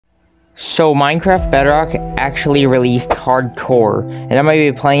So Minecraft Bedrock actually released hardcore, and I might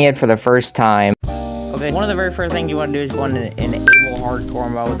be playing it for the first time. Okay, one of the very first things you want to do is go and enable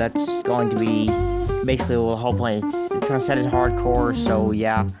hardcore mode. That's going to be basically the whole point. It's going to set as hardcore, so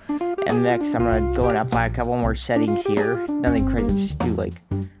yeah. And next, I'm going to go and apply a couple more settings here. Nothing crazy, just do like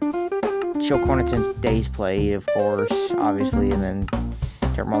show coordinates and days played, of course, obviously, and then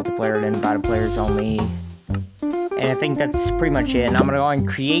turn multiplayer and invited players only. And I think that's pretty much it. And I'm gonna go and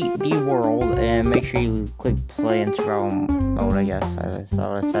create the world and make sure you click play in survival mode, I guess. That's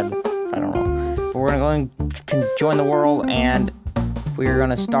what I said. I don't know. But we're gonna go and join the world, and we're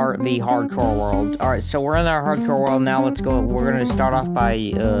gonna start the hardcore world. Alright, so we're in our hardcore world now. Let's go. We're gonna start off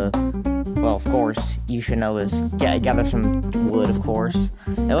by, well, of course, you should know this. Gather some wood, of course.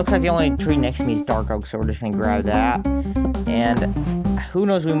 It looks like the only tree next to me is dark oak, so we're just gonna grab that. And who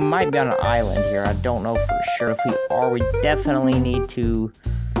knows, we might be on an island here. I don't know for sure. If we are, we definitely need to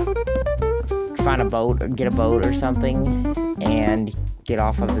find a boat, or get a boat or something, and get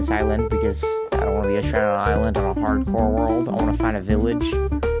off of this island, because I don't want to be stranded on an island on a hardcore world. I want to find a village.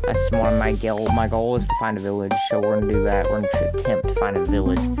 That's one of my goal. My goal is to find a village, so we're going to do that. We're going to attempt to find a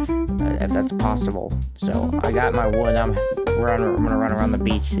village, if that's possible. So, I got my wood. I'm going to run around the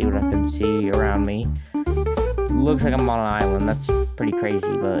beach, see what I can see around me. Looks like I'm on an island. That's pretty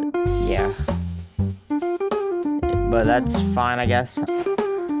crazy, but yeah. But that's fine, I guess.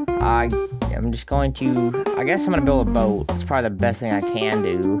 I'm just going to, I guess I'm going to build a boat. It's probably the best thing I can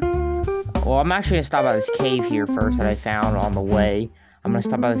do. Well, I'm actually going to stop by this cave here first that I found on the way. I'm going to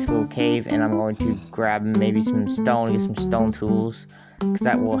stop by this little cave, and I'm going to grab maybe some stone, get some stone tools, because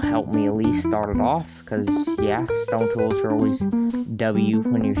that will help me at least start it off, because, yeah, stone tools are always W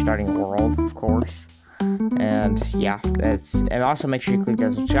when you're starting a world, of course. And yeah, and also make sure you click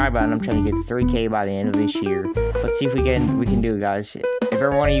that subscribe button. I'm trying to get 3K by the end of this year. Let's see if we can do it, guys. If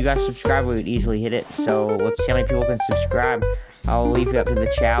every one of you guys subscribe, we would easily hit it. So let's see how many people can subscribe. I'll leave you up to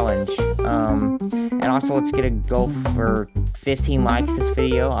the challenge. And also let's get a goal for 15 likes this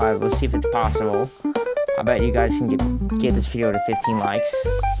video. Let's see if it's possible. I bet you guys can get this video to 15 likes.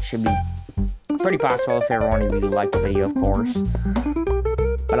 Should be pretty possible if every one of you like the video, of course.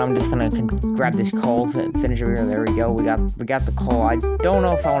 But I'm just gonna grab this coal, finish over here. There we go. We got the coal. I don't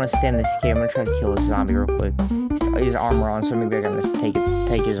know if I want to stand this cave. I'm gonna try to kill this zombie real quick. His armor on, so maybe I can just take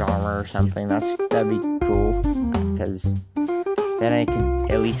his armor or something. That'd be cool, because then I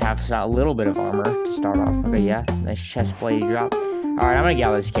can at least have a little bit of armor to start off. Okay, yeah, nice chest plate drop. All right, I'm gonna get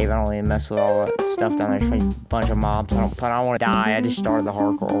out of this cave. I don't need to mess with all that stuff down there. There's a bunch of mobs. I don't want to die. I just started the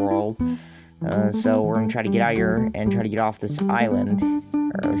hardcore world, so we're gonna try to get out here and try to get off this island.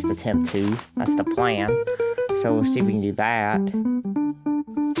 Or at least attempt to. That's the plan. So we'll see if we can do that.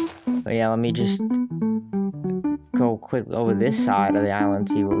 But yeah, let me just go quick over this side of the island,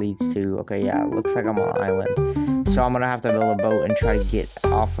 see what it leads to. Okay, yeah, it looks like I'm on an island. So I'm gonna have to build a boat and try to get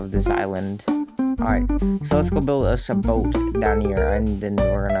off of this island. Alright, so let's go build us a boat down here, and then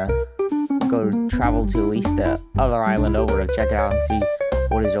we're gonna go travel to at least the other island over to check it out and see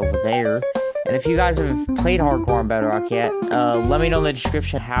what is over there. And if you guys have played hardcore on Bedrock yet, let me know in the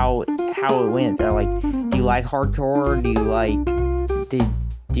description how it went. Do you like hardcore?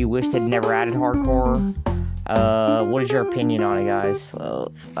 Do you wish they'd never added hardcore? What is your opinion on it, guys?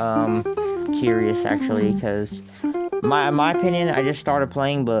 Curious actually, because my opinion, I just started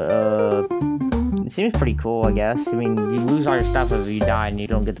playing, but it seems pretty cool, I guess. I mean, you lose all your stuff if you die and you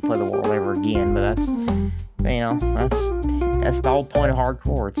don't get to play the world ever again, but that's, you know, that's the whole point of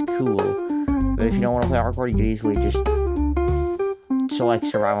hardcore. It's cool. But if you don't want to play hardcore, you could easily just select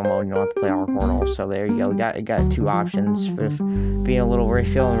survival mode. You don't have to play hardcore at all. So there you go. We got two options. If being a little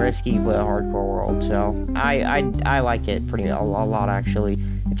feeling risky, play a hardcore world. So I like it a lot actually.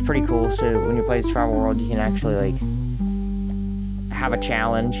 It's pretty cool. So when you play survival world, you can actually have a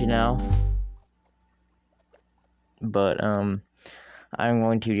challenge, you know. But I'm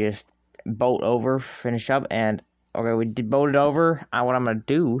going to just boat over, finish up, and okay, we did boat it over. What I'm gonna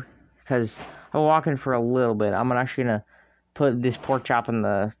do, because I'm walking for a little bit, I'm actually gonna put this pork chop in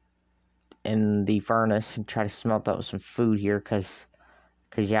the furnace and try to smelt up some food here, because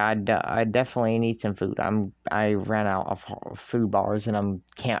yeah, I definitely need some food. I ran out of food bars, and I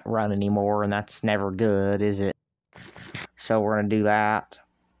can't run anymore, and that's never good, is it? So we're gonna do that.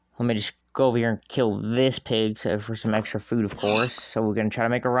 Let me just go over here and kill this pig for some extra food, of course. So we're gonna try to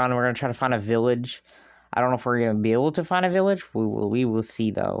make a run. We're gonna try to find a village. I don't know if we're gonna be able to find a village. We will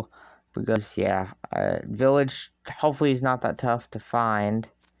see though. Because, yeah, village hopefully is not that tough to find.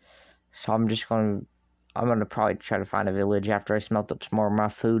 So I'm gonna probably try to find a village after I smelt up some more of my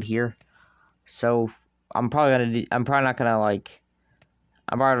food here. So I'm probably not gonna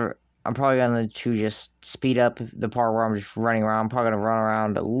I'm I'm probably going to just speed up the part where I'm just running around. I'm probably going to run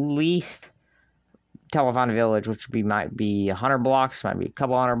around at least till I find a village, which might be 100 blocks, might be a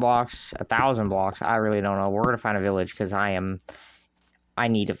couple hundred blocks, 1,000 blocks. I really don't know. We're going to find a village because I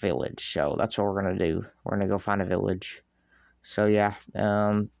need a village. So that's what we're going to do. We're going to go find a village. So yeah,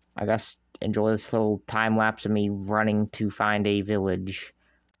 I guess enjoy this little time lapse of me running to find a village.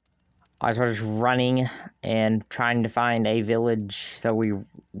 I was just running and trying to find a village. So we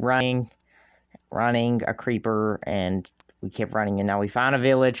running a creeper, and we kept running, and now we found a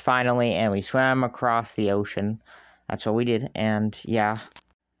village finally, and we swam across the ocean. That's what we did, and yeah.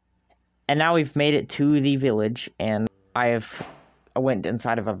 And now we've made it to the village, and I went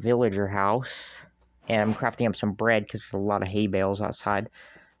inside of a villager house, and I'm crafting up some bread because there's a lot of hay bales outside,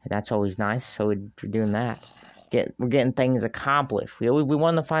 and that's always nice. So we're doing that. We're getting things accomplished. We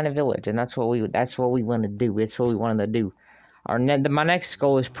want to find a village, and that's what we want to do. It's what we wanted to do. My next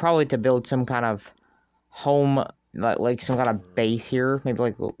goal is probably to build some kind of home, like some kind of base here, maybe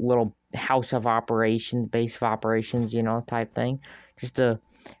like a little house of operations, base of operations, you know, type thing. Just to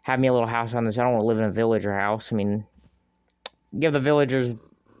have me a little house on this. I don't want to live in a villager house. I mean, give the villagers,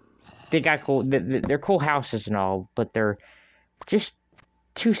 they're cool houses and all, but they're just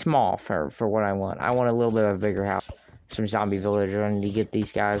too small for what I want. I want a little bit of a bigger house. Some zombie villagers. I need to get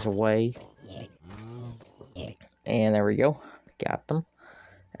these guys away. And there we go. Got them.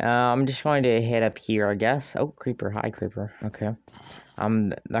 I'm just going to head up here, I guess. Oh, creeper. Hi, creeper. Okay.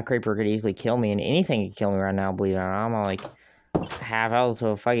 That creeper could easily kill me, and anything could kill me right now, believe it or not. I'm like half out,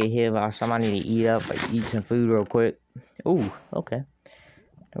 so if I get hit by something, I need to eat some food real quick. Ooh, okay.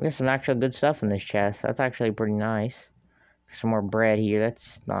 We got some actual good stuff in this chest. That's actually pretty nice. Some more bread here.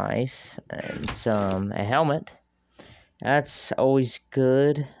 That's nice. And a helmet. That's always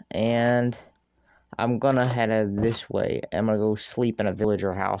good. And I'm gonna head this way. I'm gonna go sleep in a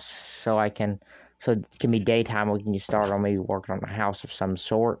villager house so it can be daytime. We can just start on maybe working on a house of some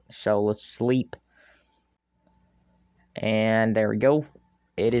sort. So let's sleep. And there we go.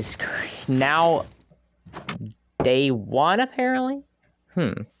 It is now day 1 apparently.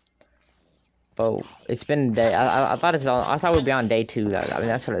 Oh, it's been day. I thought we'd be on day 2. I mean,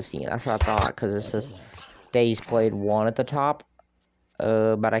 that's what I seen. That's what I thought, because it says days played 1 at the top.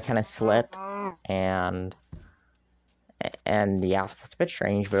 But I kind of slept, and yeah, it's a bit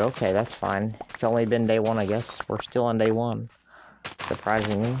strange, but okay, that's fine. It's only been day 1, I guess. We're still on day 1,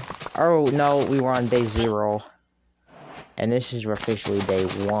 surprisingly. Oh no, we were on day 0, and this is officially day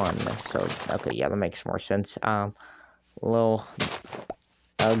 1. So okay, yeah, that makes more sense. Little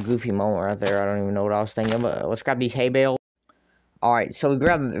goofy moment right there. I don't even know what I was thinking, but let's grab these hay bales. Alright, so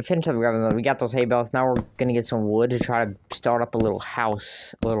we finished up grabbing them. We got those hay bales. Now we're gonna get some wood to try to start up a little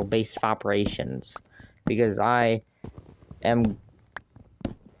house, a little base of operations. Because I'm actually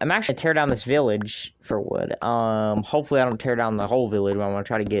gonna tear down this village for wood. Hopefully I don't tear down the whole village, but I'm gonna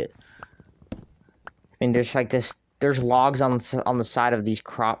try to get. I mean, there's logs on the side of these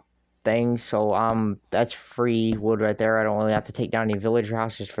crop things, so that's free wood right there. I don't really have to take down any villager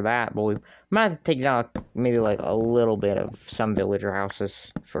houses for that, but we might have to take down maybe like a little bit of some villager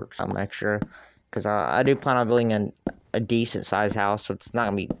houses for some extra, because I do plan on building a decent sized house, so it's not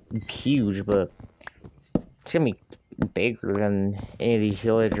gonna be huge, but it's gonna be bigger than any of these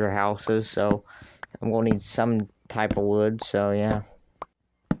villager houses, so I'm gonna need some type of wood. So yeah.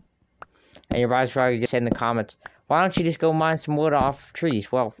 And your guys probably just say in the comments, why don't you just go mine some wood off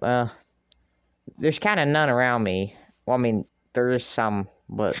trees? Well, there's kind of none around me. Well, I mean, there is some,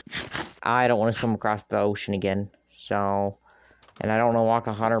 but I don't want to swim across the ocean again. So, and I don't want to walk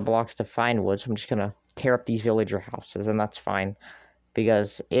 100 blocks to find wood, so I'm just going to tear up these villager houses, and that's fine.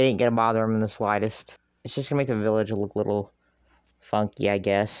 Because it ain't going to bother them in the slightest. It's just going to make the village look a little funky, I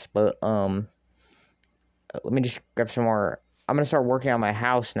guess. But, let me just grab some more. I'm going to start working on my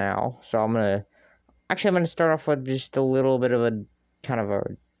house now. So I'm going to start off with just a little bit of a kind of a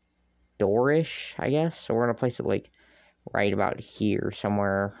door-ish, I guess. So we're going to place it like right about here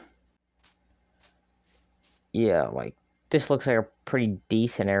somewhere. Yeah, like this looks like a pretty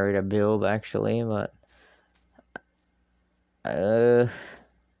decent area to build actually, but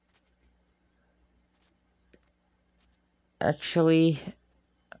actually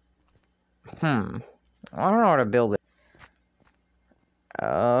I don't know how to build it.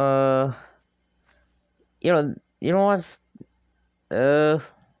 You know what?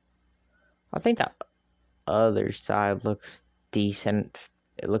 I think the other side looks decent.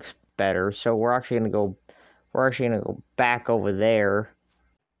 It looks better. So we're actually gonna go back over there.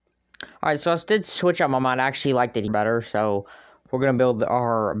 Alright, so I did switch up my mind. I actually liked it better, so we're gonna build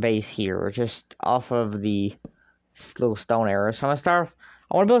our base here, just off of the little stone area. So I'm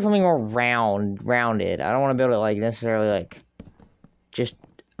I want to build something more rounded. I don't want to build it like necessarily like just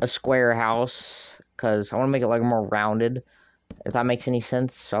a square house, because I want to make it like more rounded, if that makes any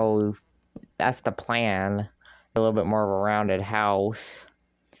sense. So that's the plan, a little bit more of a rounded house.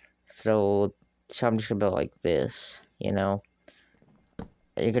 So I'm just gonna build like this, you know.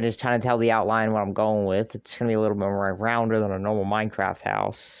 You can just kind of tell the outline what I'm going with. It's gonna be a little bit more rounder than a normal Minecraft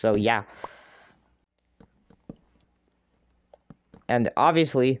house. So yeah. And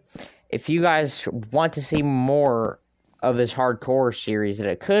obviously, if you guys want to see more of this hardcore series, that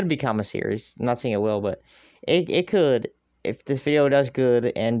it could become a series. I'm not saying it will, but it could. If this video does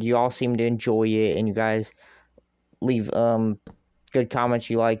good and you all seem to enjoy it, and you guys leave good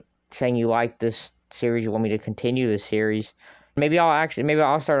comments, saying you like this series, you want me to continue this series, maybe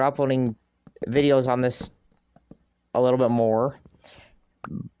I'll start uploading videos on this a little bit more.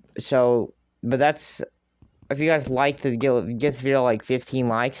 So, but that's, if you guys like to get this video like 15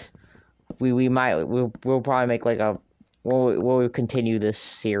 likes, we'll probably make like we'll continue this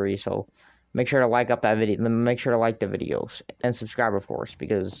series. So make sure to like up that video, make sure to like the videos and subscribe, of course,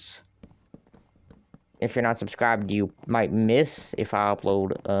 because if you're not subscribed, you might miss if I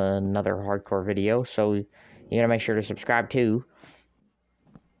upload another hardcore video. So you gotta make sure to subscribe too.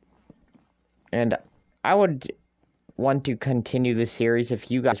 And I would want to continue the series if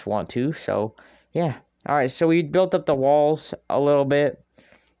you guys want to. So yeah. Alright, so we built up the walls a little bit,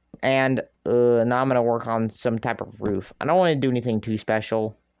 and now I'm going to work on some type of roof. I don't want to do anything too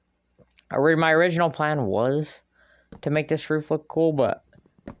special. My original plan was to make this roof look cool, but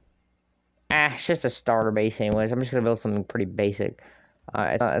it's just a starter base anyways. I'm just going to build something pretty basic.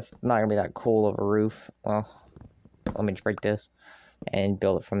 It's not going to be that cool of a roof. Well, let me just break this and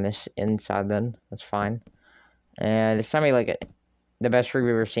build it from this inside then. That's fine. And it's not going to be like the best roof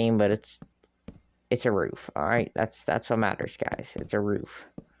we've ever seen, but it's a roof, alright? That's what matters, guys. It's a roof.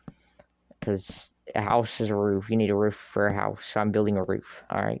 Because a house is a roof. You need a roof for a house. So I'm building a roof,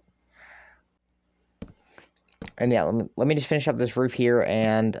 alright? And yeah, let me just finish up this roof here,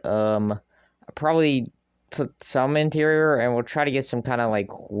 and I'll probably put some interior, and we'll try to get some kind of like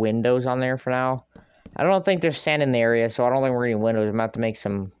windows on there for now. I don't think there's sand in the area, so I don't think we're getting windows. I'm about to make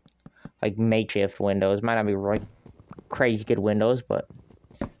some like makeshift windows. Might not be like crazy good windows, but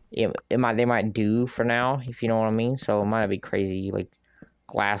they might do for now, if you know what I mean. So it might not be crazy like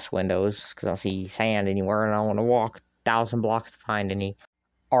glass windows, because I don't see sand anywhere, and I don't want to walk 1,000 blocks to find any.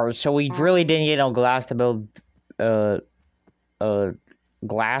 Alright, so we really didn't get no glass to build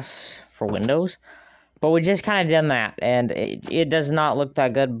glass for windows, but we just kind of done that, and it does not look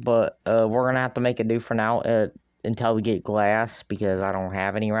that good. But we're gonna have to make it do for now until we get glass, because I don't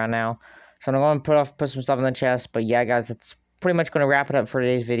have any right now. So I'm going to put some stuff in the chest. But yeah, guys, that's pretty much going to wrap it up for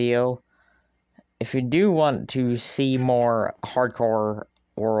today's video. If you do want to see more hardcore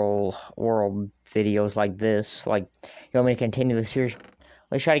world videos like this, like you want me to continue the series,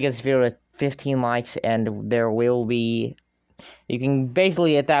 let's try to get this video to 15 likes, and there will be, you can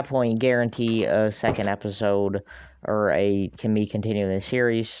basically at that point guarantee a second episode, or can be continuing the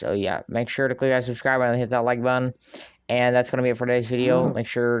series. So yeah, make sure to click that subscribe button and hit that like button. And that's going to be it for today's video. Make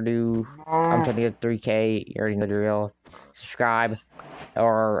sure to, I'm trying to get 3K, you already know the drill. Subscribe,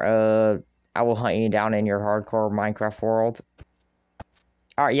 or I will hunt you down in your hardcore Minecraft world.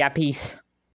 Alright, yeah, peace.